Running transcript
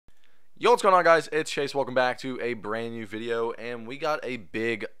Yo, what's going on, guys? It's Chase. Welcome back to a brand new video, and we got a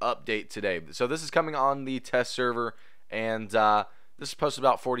big update today. So this is coming on the test server, and this is posted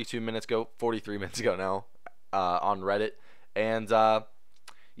about 43 minutes ago now, on Reddit. And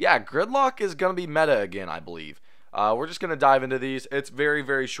yeah, Gridlock is gonna be meta again, I believe. We're just gonna dive into these. It's very,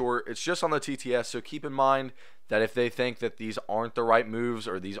 very short. It's just on the TTS, so keep in mind that if they think that these aren't the right moves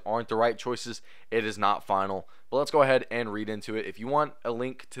or these aren't the right choices, it is not final. But let's go ahead and read into it. If you want a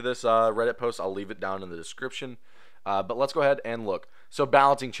link to this Reddit post, I'll leave it down in the description. But let's go ahead and look. So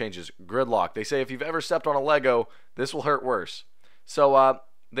balancing changes, Gridlock. They say if you've ever stepped on a Lego, this will hurt worse. So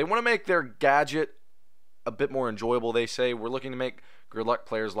they want to make their gadget a bit more enjoyable, they say. We're looking to make Gridlock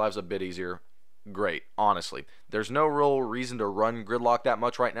players' lives a bit easier. Great, honestly. There's no real reason to run Gridlock that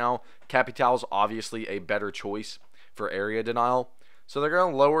much right now. Capital's obviously a better choice for area denial. So they're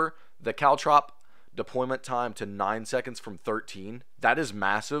going to lower the Caltrop deployment time to 9 seconds from 13. That is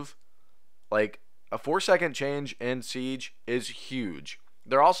massive. Like, a 4-second change in Siege is huge.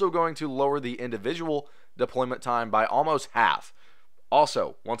 They're also going to lower the individual deployment time by almost half.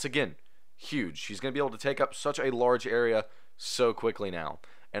 Also, once again, huge. She's going to be able to take up such a large area so quickly now,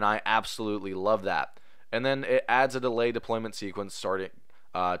 and I absolutely love that. And then it adds a delay deployment sequence starting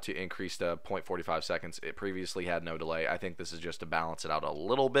to increase to 0.45 seconds. It previously had no delay. I think this is just to balance it out a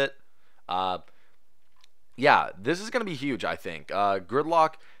little bit. Yeah, this is going to be huge, I think.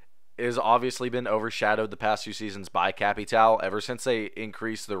 Gridlock has obviously been overshadowed the past few seasons by Capital. Ever since they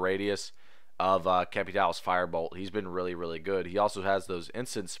increased the radius of Capital's Firebolt, he's been really, really good. He also has those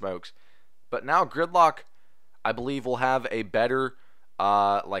instant smokes. But now Gridlock, I believe, will have a better,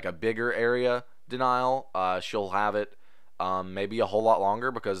 like a bigger area denial. She'll have it maybe a whole lot longer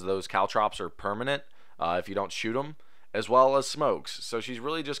because those Caltrops are permanent if you don't shoot them, as well as smokes. So she's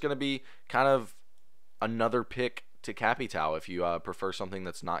really just going to be kind of another pick to Capital if you prefer something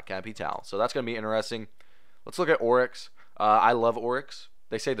that's not Capital. So that's going to be interesting. Let's look at Oryx. I love Oryx.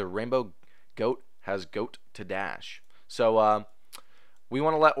 They say the rainbow goat has goat to dash. So we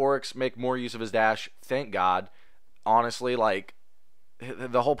want to let Oryx make more use of his dash. Thank God. Honestly, like,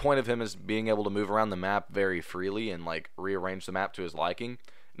 the whole point of him is being able to move around the map very freely and like rearrange the map to his liking.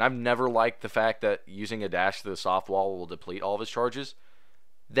 And I've never liked the fact that using a dash through the soft wall will deplete all of his charges.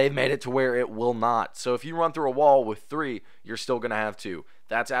 They've made it to where it will not. So if you run through a wall with 3, you're still going to have 2.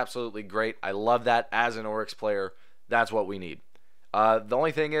 That's absolutely great. I love that as an Oryx player. That's what we need. The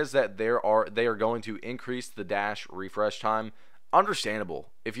only thing is that they are going to increase the dash refresh time. Understandable.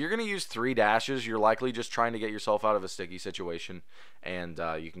 If you're going to use 3 dashes, you're likely just trying to get yourself out of a sticky situation, and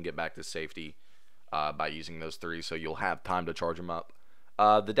you can get back to safety by using those 3, so you'll have time to charge them up.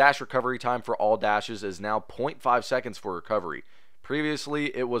 The dash recovery time for all dashes is now 0.5 seconds for recovery.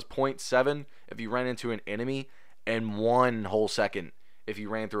 Previously, it was 0.7 if you ran into an enemy and 1 whole second if you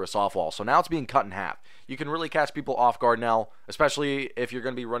ran through a soft wall. So now it's being cut in half. You can really catch people off guard now, especially if you're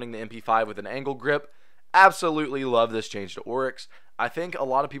going to be running the MP5 with an angle grip. Absolutely love this change to Oryx. I think a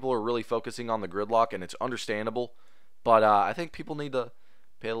lot of people are really focusing on the Gridlock, and it's understandable. But I think people need to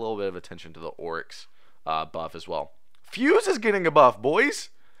pay a little bit of attention to the Oryx buff as well. Fuze is getting a buff, boys.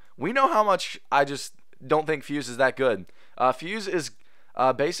 We know how much I just don't think Fuze is that good. Fuze is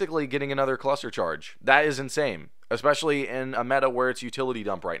basically getting another cluster charge. That is insane, especially in a meta where it's utility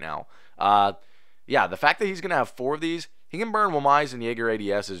dump right now. Yeah, the fact that he's going to have 4 of these, he can burn Wamais and Jaeger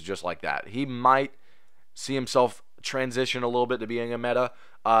ADS is just like that. He might see himself transition a little bit to being a meta.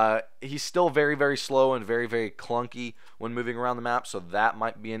 He's still very, very slow and very, very clunky when moving around the map, so that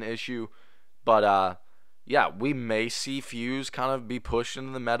might be an issue. But yeah, we may see Fuze kind of be pushed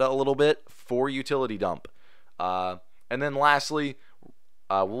into the meta a little bit for utility dump. And then lastly,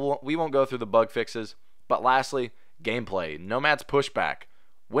 we won't go through the bug fixes, but lastly, gameplay. Nomad's pushback.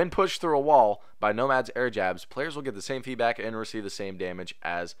 When pushed through a wall by Nomad's air jabs, players will get the same feedback and receive the same damage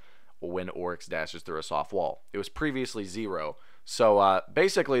as when Oryx dashes through a soft wall. It was previously 0. So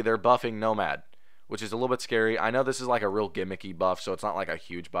basically, they're buffing Nomad, which is a little bit scary. I know this is like a real gimmicky buff, so it's not like a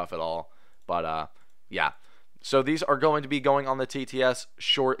huge buff at all. But yeah. So these are going to be going on the TTS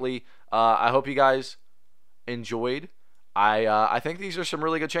shortly. I hope you guys enjoyed. I think these are some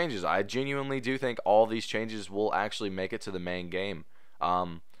really good changes. I genuinely do think all these changes will actually make it to the main game.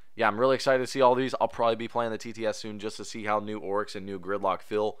 Yeah, I'm really excited to see all these. I'll probably be playing the TTS soon just to see how new Oryx and new Gridlock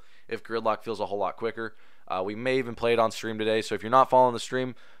feel. If Gridlock feels a whole lot quicker. We may even play it on stream today. So if you're not following the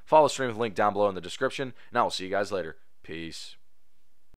stream, follow the stream with the link down below in the description. And I will see you guys later. Peace.